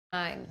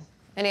Fine.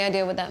 Any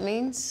idea what that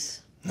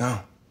means? No.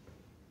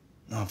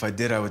 No, if I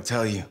did, I would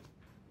tell you.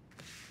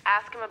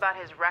 Ask him about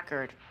his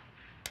record.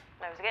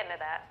 I was getting to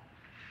that.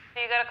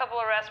 You got a couple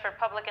arrests for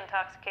public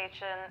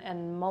intoxication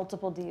and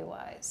multiple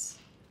DUIs.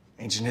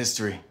 Ancient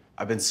history.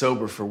 I've been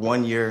sober for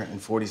 1 year and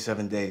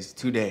 47 days,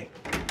 today.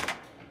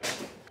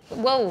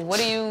 Whoa, what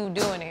are you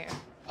doing here?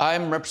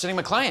 I'm representing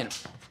my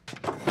client.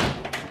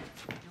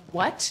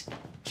 What?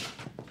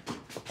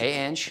 Hey,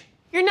 Ange.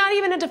 You're not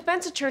even a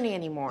defense attorney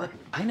anymore.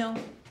 I know.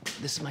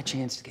 This is my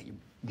chance to get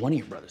one of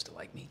your brothers to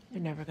like me.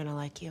 They're never gonna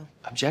like you.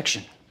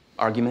 Objection.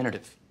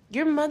 Argumentative.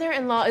 Your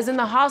mother-in-law is in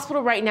the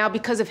hospital right now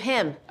because of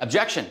him.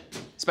 Objection.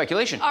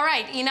 Speculation. All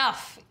right,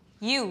 enough.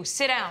 You,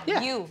 sit down.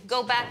 Yeah. You,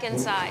 go back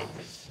inside.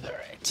 All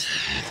right.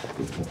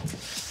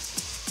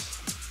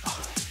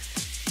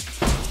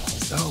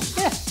 So.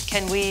 Yeah.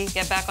 Can we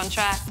get back on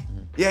track?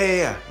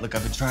 Yeah. Look,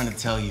 I've been trying to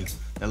tell you.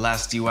 The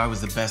last DUI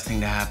was the best thing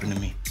to happen to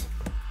me.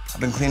 I've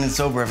been clean and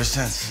sober ever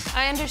since.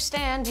 I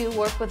understand you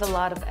work with a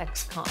lot of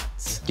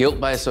ex-cons. Guilt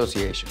by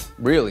association.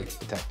 Really,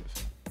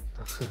 detective.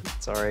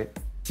 It's all right.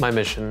 My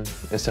mission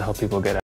is to help people get out.